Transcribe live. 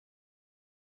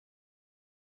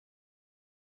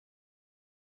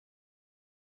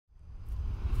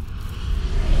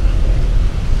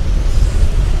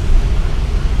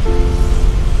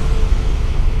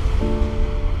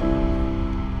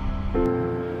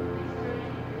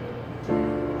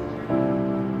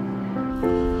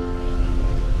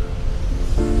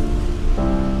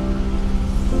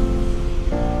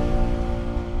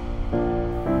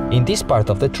In this part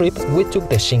of the trip, we took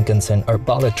the Shinkansen or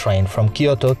bullet train from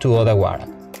Kyoto to Odawara.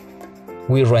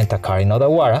 We rent a car in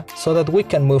Odawara so that we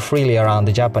can move freely around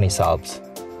the Japanese Alps.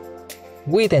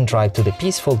 We then drive to the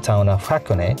peaceful town of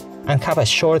Hakone and have a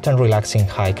short and relaxing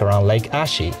hike around Lake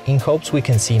Ashi in hopes we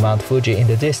can see Mount Fuji in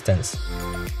the distance.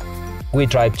 We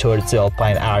drive towards the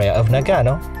alpine area of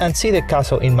Nagano and see the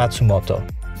castle in Matsumoto.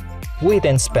 We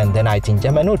then spend the night in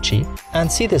Yamanouchi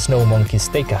and see the snow monkeys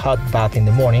take a hot bath in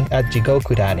the morning at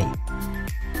Jigokudani.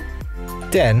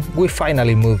 Then we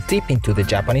finally move deep into the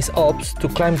Japanese Alps to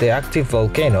climb the active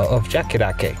volcano of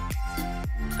Yake.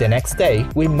 The next day,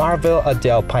 we marvel at the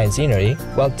alpine scenery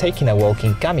while taking a walk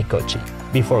in Kamikochi,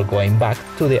 before going back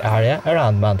to the area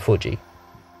around Mount Fuji.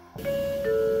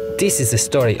 This is the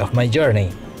story of my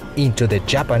journey into the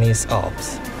Japanese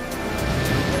Alps.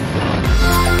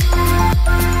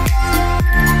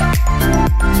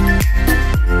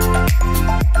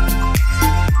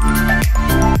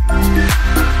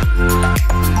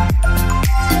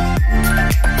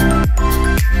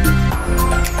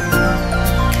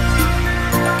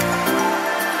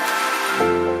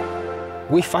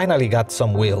 We finally got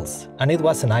some wheels, and it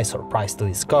was a nice surprise to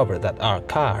discover that our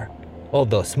car,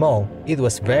 although small, it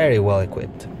was very well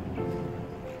equipped.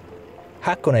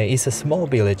 Hakone is a small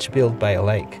village built by a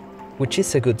lake, which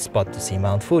is a good spot to see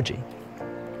Mount Fuji.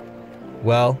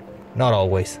 Well, not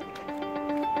always.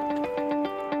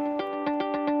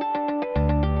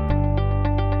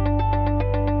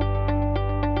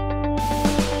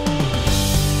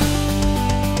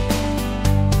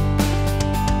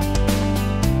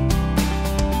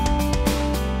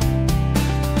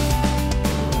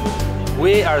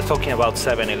 We are talking about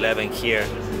 7-Eleven here,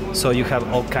 so you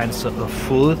have all kinds of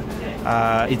food.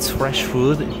 It's fresh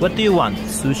food. What do you want?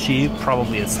 Sushi,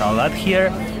 probably a salad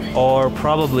here, or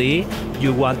probably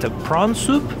you want a prawn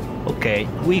soup? Okay,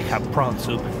 we have prawn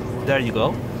soup. There you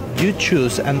go. You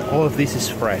choose, and all of this is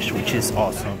fresh, which is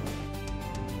awesome.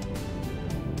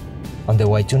 On the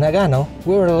way to Nagano,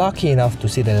 we were lucky enough to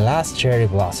see the last cherry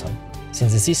blossom,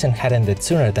 since the season had ended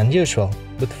sooner than usual.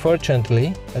 But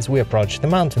fortunately, as we approached the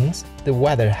mountains, the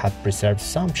weather had preserved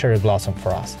some cherry blossom for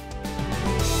us.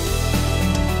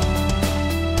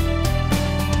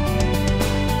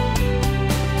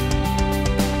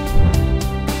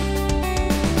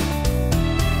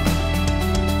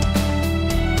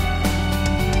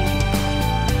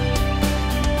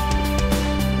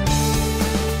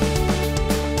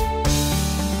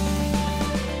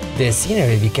 The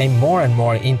scenery became more and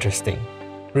more interesting,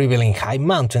 revealing high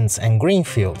mountains and green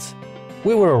fields.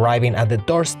 We were arriving at the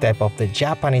doorstep of the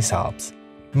Japanese Alps,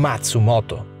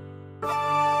 Matsumoto.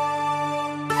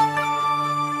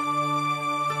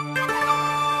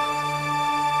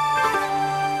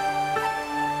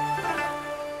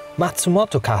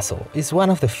 Matsumoto Castle is one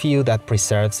of the few that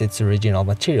preserves its original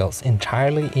materials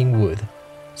entirely in wood.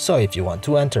 So if you want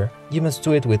to enter, you must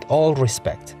do it with all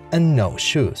respect and no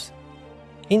shoes.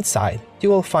 Inside, you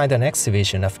will find an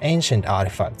exhibition of ancient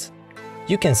artifacts.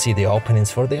 You can see the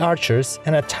openings for the archers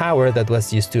and a tower that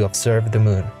was used to observe the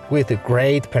moon, with a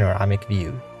great panoramic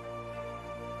view.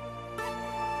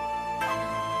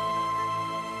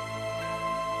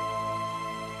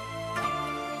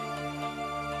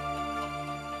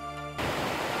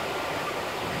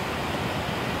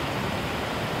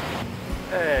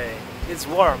 Hey, it's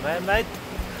warm, eh, mate?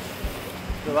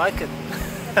 You like it?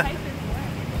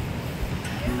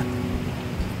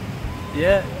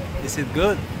 Yeah, is it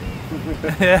good?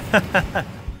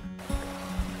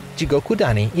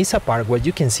 Jigokudani is a park where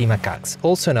you can see macaques,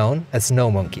 also known as snow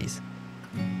monkeys.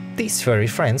 These furry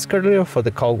friends care little for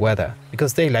the cold weather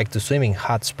because they like to swim in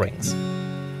hot springs.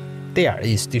 They are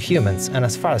used to humans, and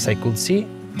as far as I could see,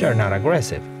 they're not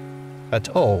aggressive at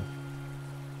all.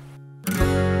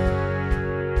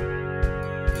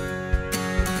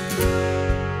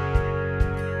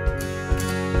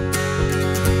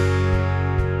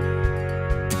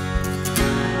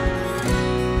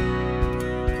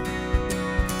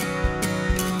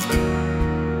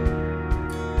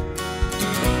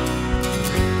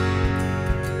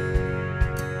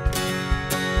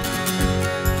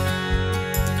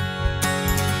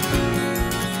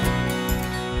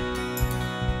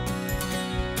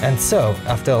 And so,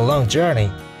 after a long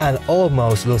journey, and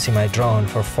almost losing my drone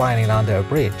for flying under a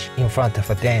bridge in front of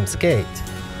a dam's gate,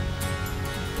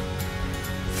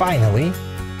 finally,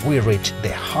 we reached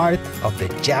the heart of the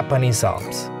Japanese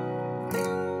Alps.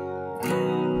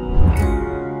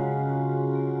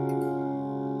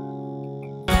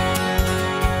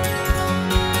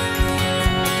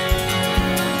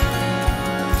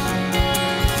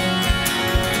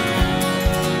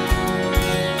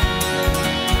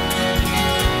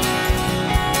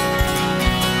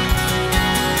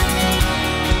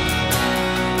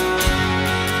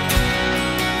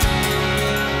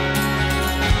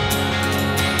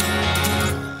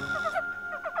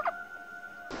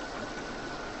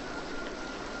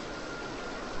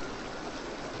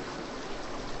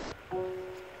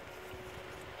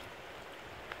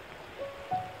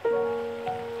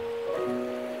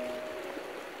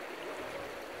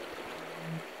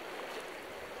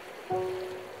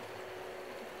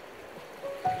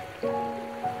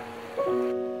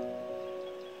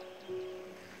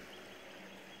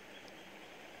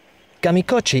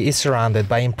 Kamikochi is surrounded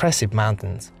by impressive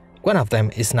mountains. One of them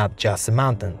is not just a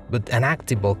mountain, but an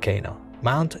active volcano,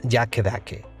 Mount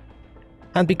Yake.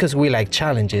 And because we like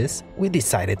challenges, we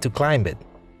decided to climb it.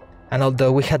 And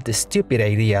although we had the stupid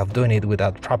idea of doing it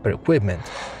without proper equipment,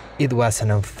 it was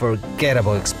an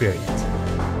unforgettable experience.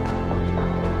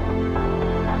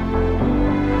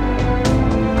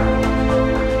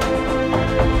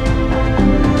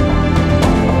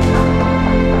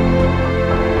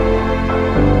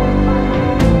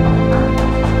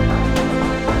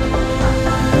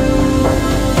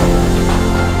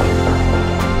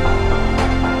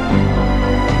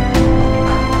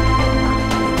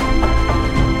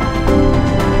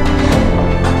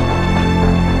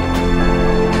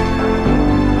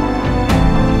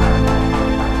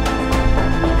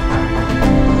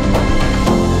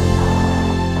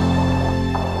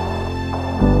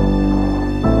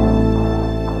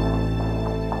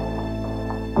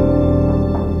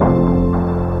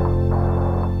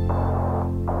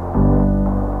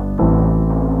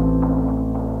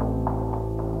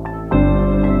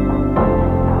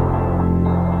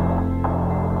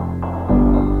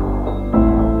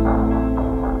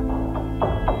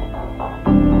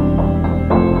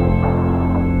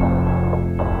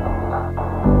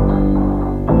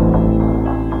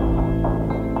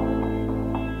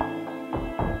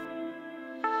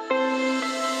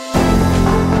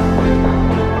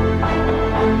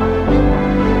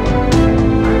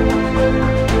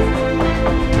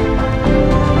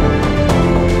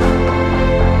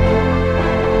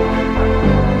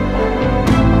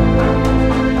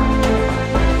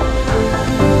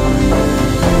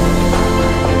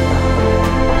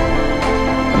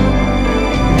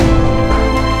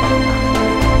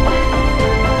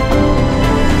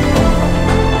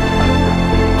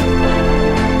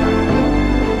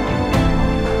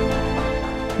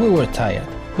 We were tired,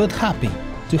 but happy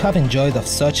to have enjoyed of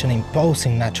such an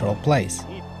imposing natural place,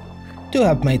 to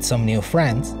have made some new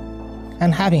friends,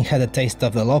 and having had a taste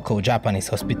of the local Japanese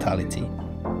hospitality.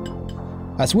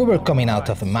 As we were coming out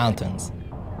of the mountains,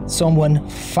 someone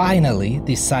finally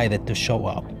decided to show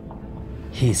up.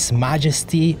 His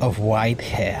Majesty of White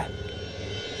Hair,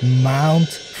 Mount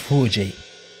Fuji.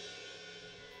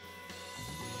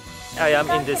 I am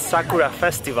in the Sakura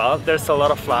Festival. There's a lot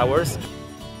of flowers.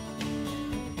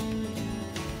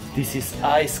 This is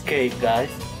Ice Cave, guys.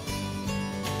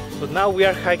 But now we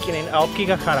are hiking in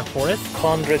Aokigahara forest.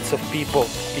 Hundreds of people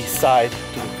decide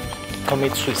to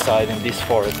commit suicide in this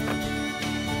forest.